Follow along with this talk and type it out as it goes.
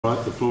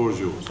Right, the floor is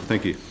yours.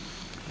 Thank you.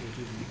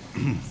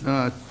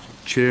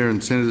 Chair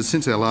and Senators,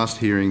 since our last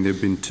hearing there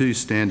have been two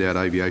standout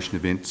aviation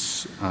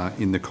events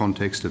in the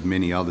context of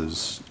many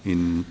others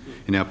in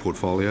our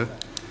portfolio.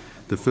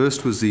 The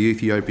first was the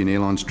Ethiopian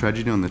Airlines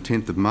tragedy on the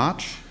 10th of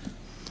March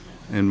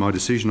and my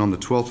decision on the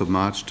 12th of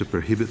March to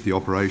prohibit the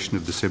operation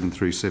of the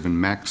 737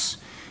 MAX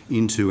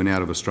into and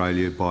out of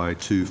Australia by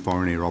two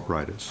foreign air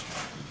operators,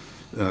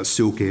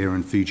 Silk Air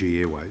and Fiji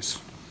Airways,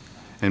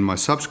 and my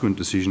subsequent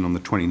decision on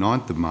the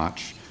 29th of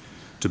March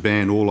to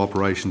ban all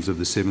operations of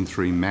the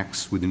 737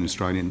 MAX within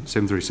Australian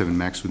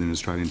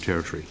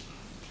territory.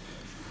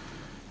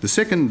 The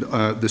second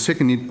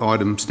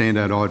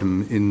standout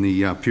item in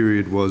the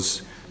period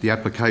was the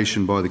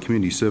application by the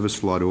community service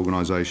flight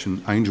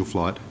organisation Angel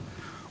Flight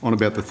on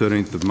about the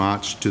 13th of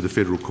March to the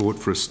Federal Court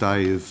for a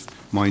stay of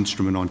my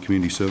instrument on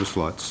community service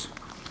flights.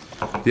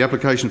 The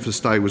application for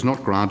stay was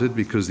not granted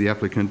because the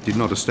applicant did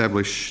not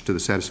establish to the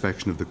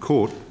satisfaction of the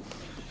court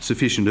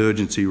sufficient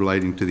urgency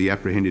relating to the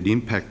apprehended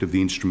impact of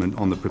the instrument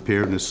on the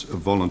preparedness of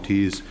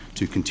volunteers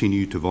to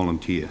continue to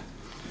volunteer.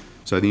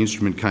 So the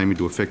instrument came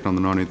into effect on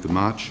the 19th of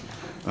March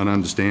and I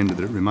understand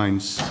that it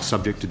remains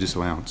subject to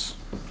disallowance.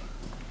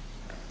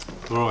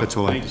 All right, that's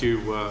all. Thank you,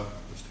 Mr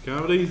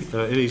Carmody.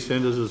 Any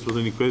senators with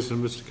any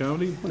questions, Mr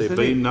Carmody? There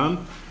being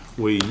none,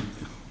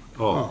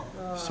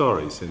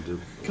 sorry, Senator.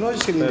 Can I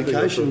just get an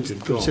indication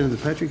from Senator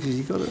Patrick? Has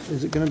he got it?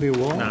 Is it going to be a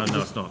while?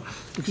 No, it's not.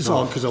 Because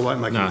I won't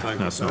make any phone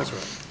calls. No, it's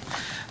not.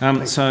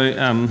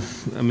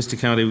 Mr.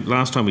 Carmody,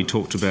 last time we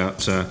talked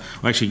about, are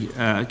you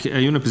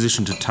in a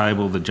position to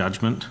table the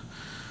judgment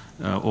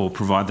or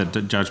provide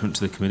that judgment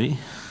to the committee?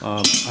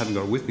 I haven't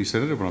got it with me,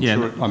 Senator, but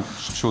I'm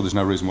sure there's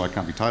no reason why it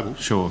can't be tabled.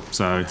 Sure.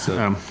 So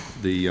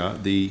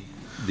the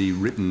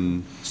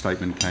written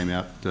statement came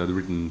out, the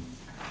written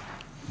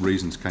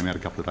reasons came out a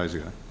couple of days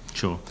ago.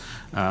 Sure.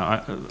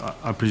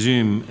 I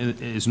presume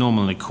it's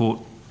normal in a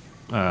court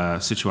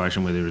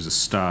situation where there is a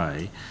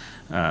stay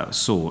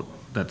sought.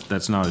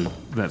 That's not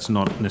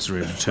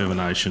necessarily a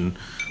determination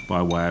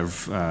by way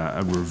of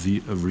a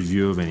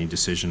review of any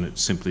decision. It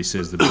simply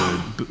says that,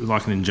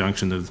 like an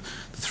injunction, the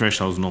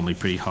threshold is normally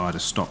pretty high to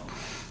stop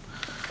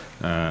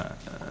a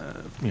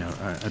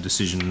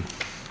decision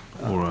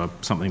or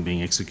something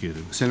being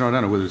executed. Senator, I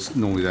don't know whether it's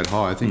normally that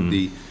high. I think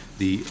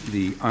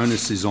the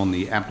onus is on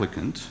the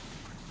applicant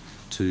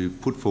to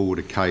put forward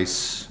a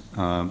case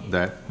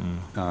that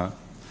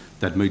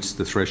meets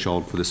the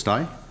threshold for the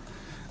stay.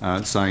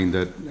 Saying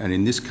that, and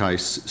in this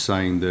case,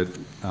 saying that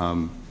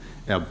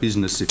our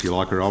business, if you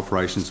like, our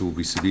operations will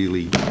be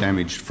severely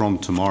damaged from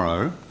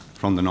tomorrow,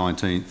 from the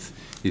 19th,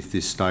 if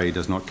this stay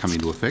does not come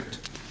into effect.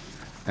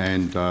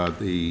 And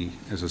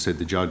as I said,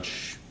 the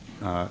judge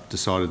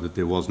decided that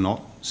there was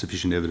not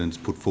sufficient evidence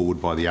put forward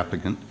by the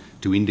applicant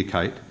to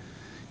indicate,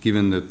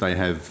 given that they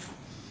have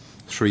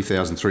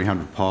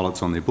 3,300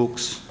 pilots on their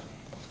books,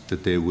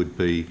 that there would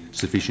be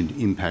sufficient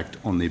impact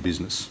on their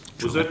business.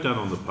 Was that done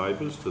on the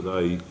papers? Did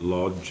they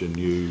lodge a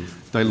new...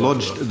 They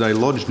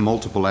lodged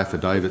multiple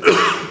affidavits,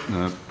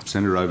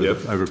 Senator,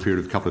 over a period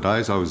of a couple of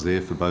days. I was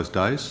there for both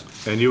days.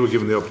 And you were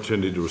given the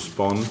opportunity to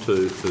respond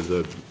to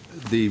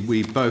the...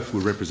 We both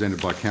were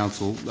represented by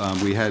counsel.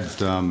 We had...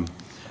 so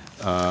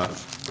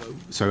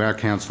our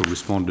counsel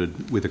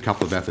responded with a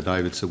couple of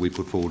affidavits that we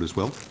put forward as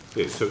well.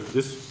 Yeah, so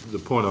the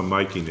point I'm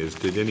making is,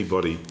 did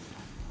anybody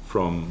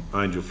from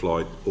Angel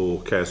Flight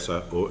or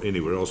CASA or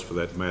anywhere else for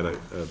that matter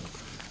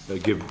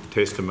give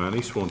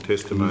testimony, sworn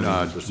testimony?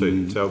 No, so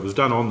it was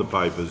done on the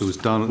papers. It was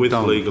done with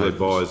legal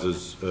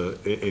advisors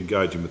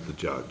engaging with the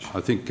judge. I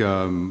think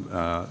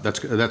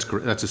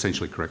that's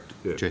essentially correct,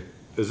 yeah. Chair.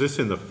 Is this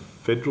in the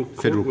Federal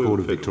Court? Federal Court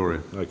of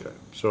Victoria. Okay,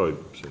 sorry,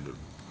 Senator.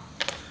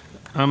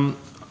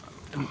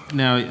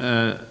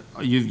 Now,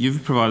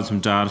 you've provided some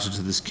data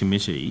to this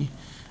committee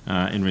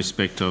in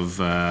respect of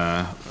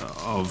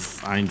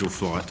Angel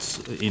Flights,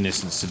 in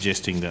essence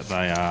suggesting that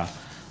they are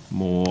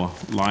more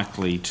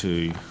likely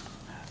to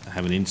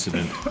have an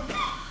incident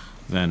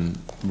than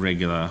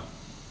regular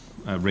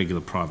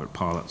private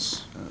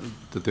pilots.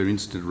 That their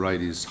incident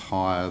rate is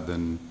higher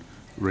than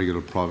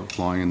regular private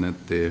flying, and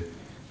that their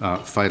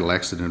fatal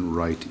accident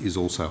rate is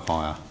also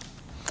higher.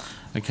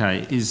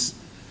 Okay, is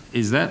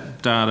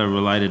that data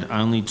related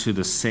only to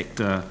the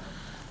sector,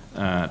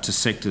 to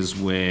sectors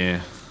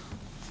where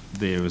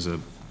there is a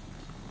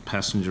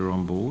passenger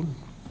on board?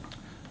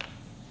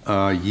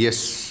 Yes,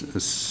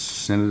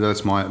 Senator,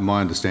 that's my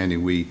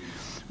understanding.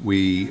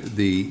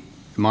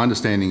 My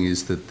understanding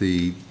is that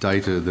the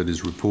data that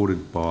is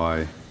reported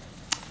by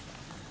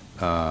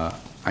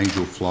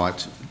Angel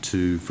Flight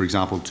to, for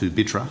example, to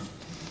BITRA,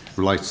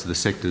 relates to the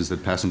sectors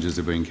that passengers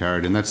are being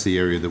carried, and that's the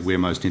area that we're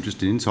most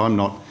interested in. So I'm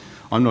not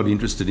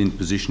interested in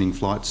positioning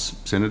flights,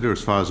 Senator.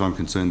 As far as I'm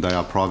concerned, they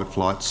are private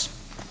flights.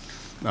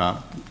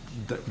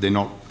 They're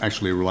not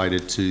actually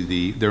related to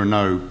the...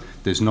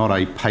 There's not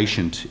a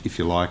patient, if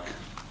you like,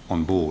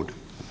 on board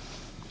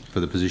for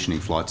the positioning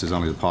flights. There's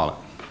only the pilot.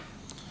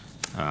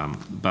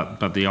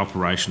 But the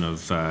operation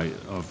of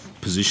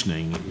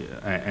positioning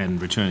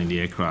and returning the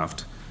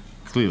aircraft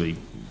clearly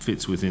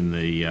fits within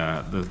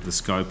the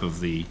scope of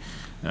the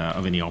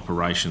of any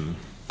operation.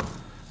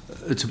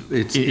 It's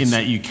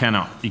That you can't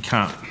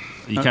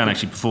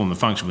actually perform the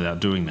function without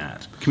doing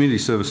that. community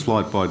service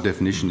flight, by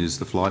definition, is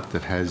the flight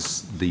that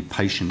has the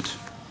patient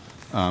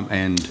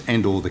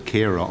and or the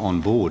carer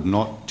on board,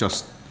 not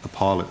just a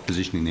pilot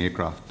positioning the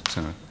aircraft.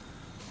 So,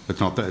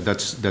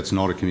 that's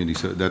not a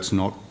community. That's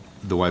not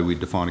the way we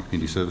define a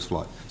community service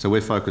flight. So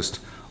we're focused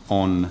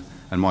on,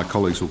 and my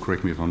colleagues will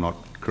correct me if I'm not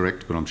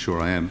correct, but I'm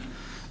sure I am.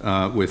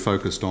 We're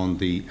focused on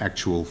the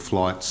actual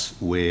flights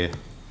where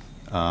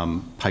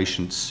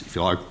patients, if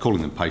you like,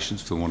 calling them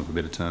patients for want of a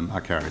better term,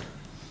 are carried.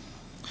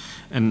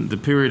 And the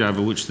period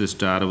over which this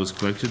data was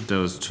collected, that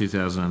was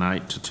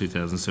 2008 to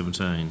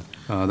 2017.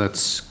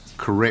 That's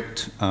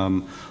correct,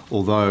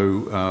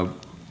 although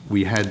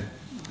we had,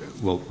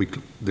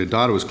 the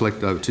data was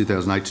collected over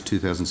 2008 to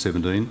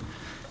 2017.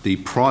 The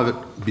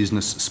private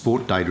business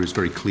sport data is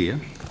very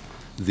clear.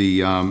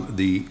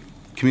 The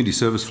community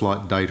service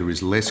flight data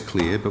is less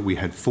clear, but we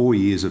had 4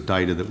 years of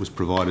data that was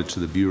provided to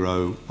the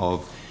Bureau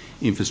of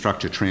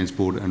Infrastructure,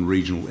 Transport and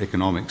Regional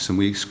Economics, and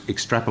we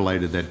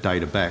extrapolated that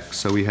data back.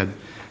 So we had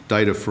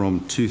data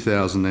from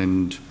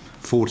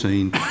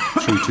 2014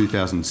 through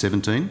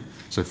 2017,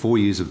 so 4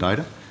 years of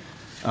data,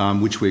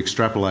 which we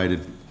extrapolated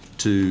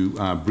to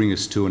bring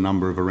us to a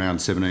number of around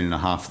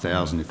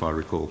 17,500, if I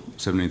recall,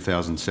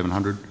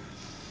 17,700.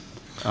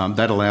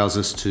 That allows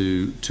us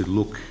to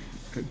look,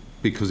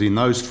 because in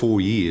those 4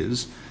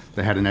 years,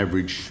 they had an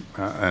average,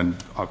 and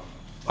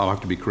I'll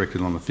have to be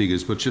corrected on the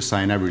figures, but just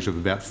say an average of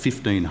about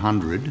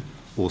 1,500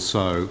 or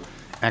so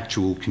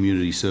actual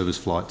community service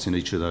flights in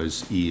each of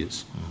those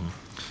years.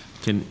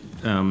 Can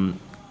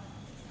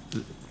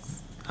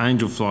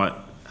Angel Flight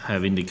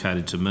have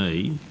indicated to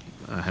me,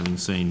 having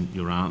seen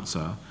your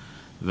answer,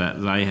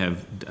 that they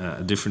have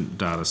a different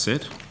data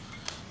set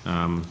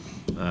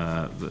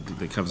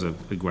that covers a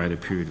greater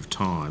period of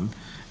time,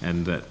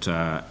 and that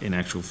in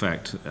actual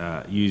fact,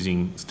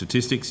 using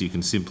statistics, you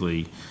can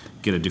simply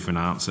get a different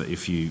answer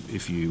if you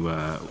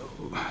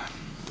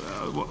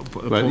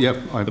Well, yeah,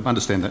 I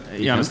understand that.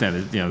 You understand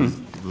it? You know,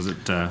 was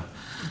it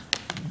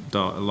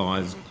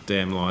lies,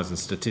 damn lies, and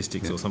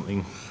statistics or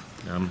something?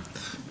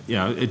 You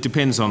know, it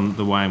depends on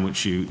the way in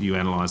which you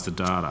analyse the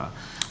data.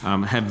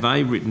 Have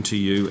they written to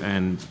you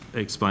and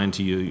explained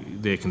to you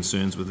their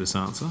concerns with this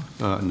answer?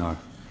 No.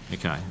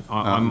 Okay.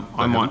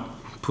 I might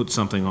put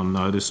something on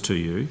notice to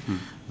you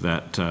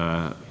that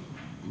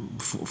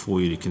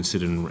for you to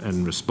consider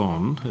and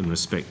respond in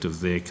respect of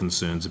their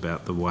concerns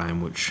about the way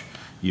in which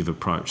you've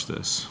approached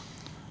this.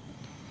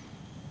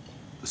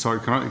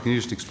 Sorry, can you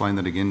just explain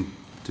that again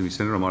to me,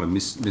 Senator? I might have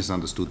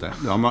misunderstood that.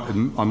 I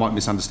might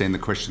misunderstand the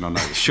question. I know.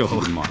 Sure,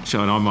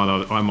 and I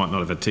might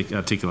not have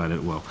articulated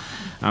it well.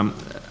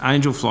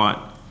 Angel Flight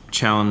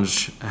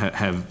Challenge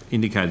have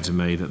indicated to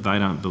me that they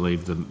don't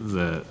believe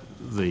the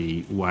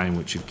way in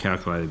which you've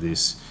calculated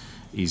this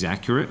is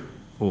accurate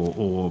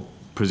or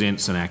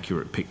presents an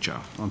accurate picture.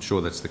 I'm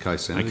sure that's the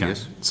case, Senator. Okay.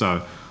 Yes.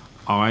 So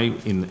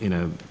in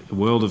a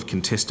world of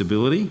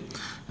contestability,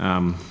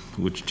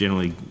 which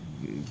generally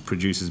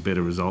produces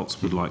better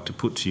results, would like to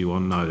put to you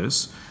on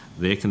notice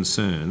their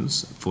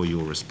concerns for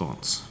your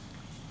response.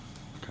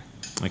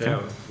 Okay.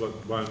 Now,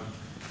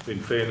 in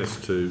fairness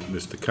to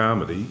Mr.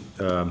 Carmody,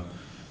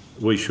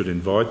 we should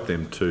invite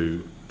them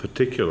to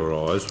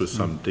particularise with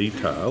some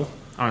detail.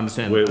 I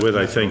understand where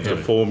they think the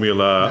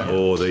formula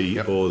or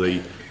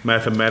the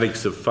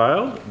mathematics have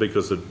failed,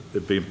 because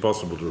it'd be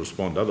impossible to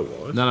respond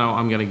otherwise. No,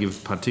 I'm going to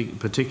give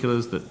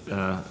particulars that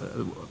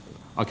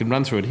I can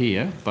run through it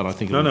here, but I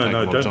think No,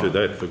 don't do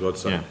that, for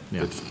God's sake.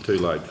 Yeah. It's too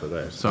late for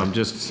that. So I'm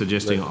just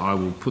suggesting I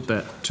will put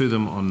that to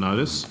them on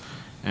notice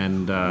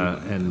and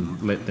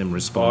let them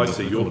respond. I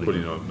see you're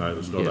putting on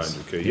notice, not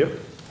Angel Key. Yep.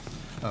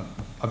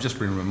 I've just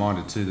been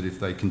reminded too that if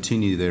they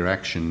continue their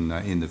action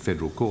in the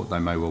federal court, they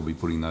may well be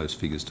putting those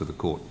figures to the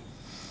court.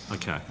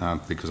 Okay.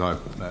 Because at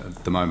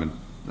the moment,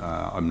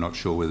 I'm not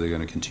sure whether they're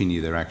going to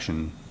continue their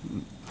action.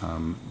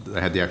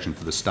 They had the action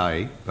for the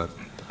stay, but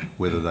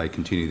whether they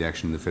continue the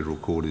action in the federal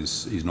court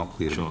is not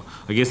clear. Sure.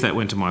 I guess that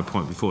went to my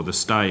point before. The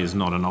stay is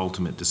not an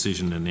ultimate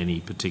decision in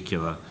any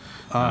particular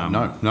no,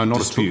 not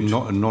dispute.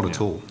 not at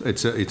all.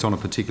 It's on a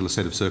particular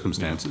set of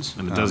circumstances,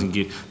 and it doesn't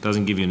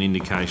give you an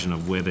indication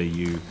of whether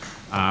you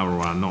are or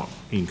are not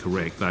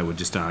incorrect. They were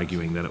just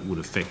arguing that it would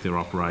affect their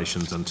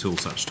operations until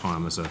such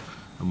time as a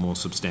more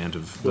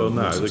substantive. Well,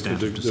 no,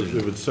 decision.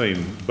 it would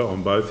seem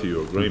on both of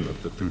your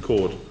agreement that the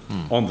court,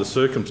 on the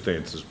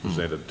circumstances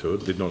presented to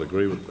it, did not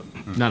agree with them.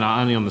 No,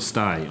 only on the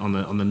stay, on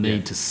the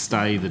need to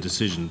stay the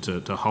decision,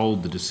 to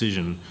hold the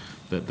decision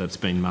that's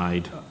been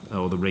made,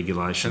 or the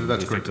regulation. And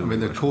that's correct. I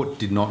mean, the court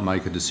did not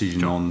make a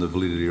decision on the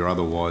validity or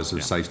otherwise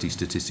of safety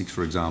statistics,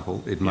 for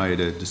example. It made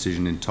a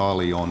decision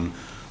entirely on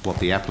what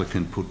the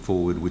applicant put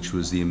forward, which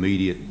was the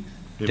immediate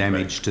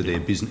damage to their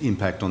business,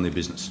 impact on their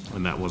business.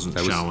 And that wasn't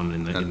shown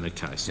in the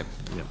case. Yep.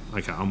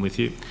 Okay, I'm with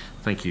you.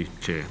 Thank you,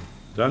 Chair.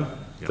 Done?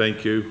 Yep.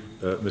 Thank you.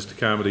 Mr.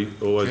 Carmody,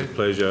 always a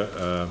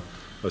pleasure.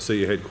 I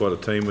see you had quite a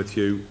team with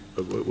you.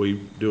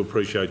 We do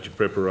appreciate your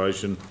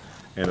preparation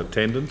and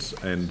attendance,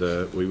 and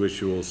we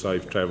wish you all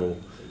safe travel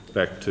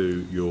back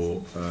to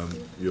your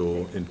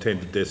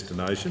intended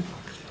destination.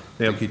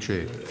 Now, Thank you,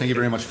 Chair. Thank you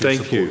very much for your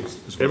thank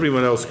support. you.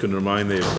 Everyone else can remain there.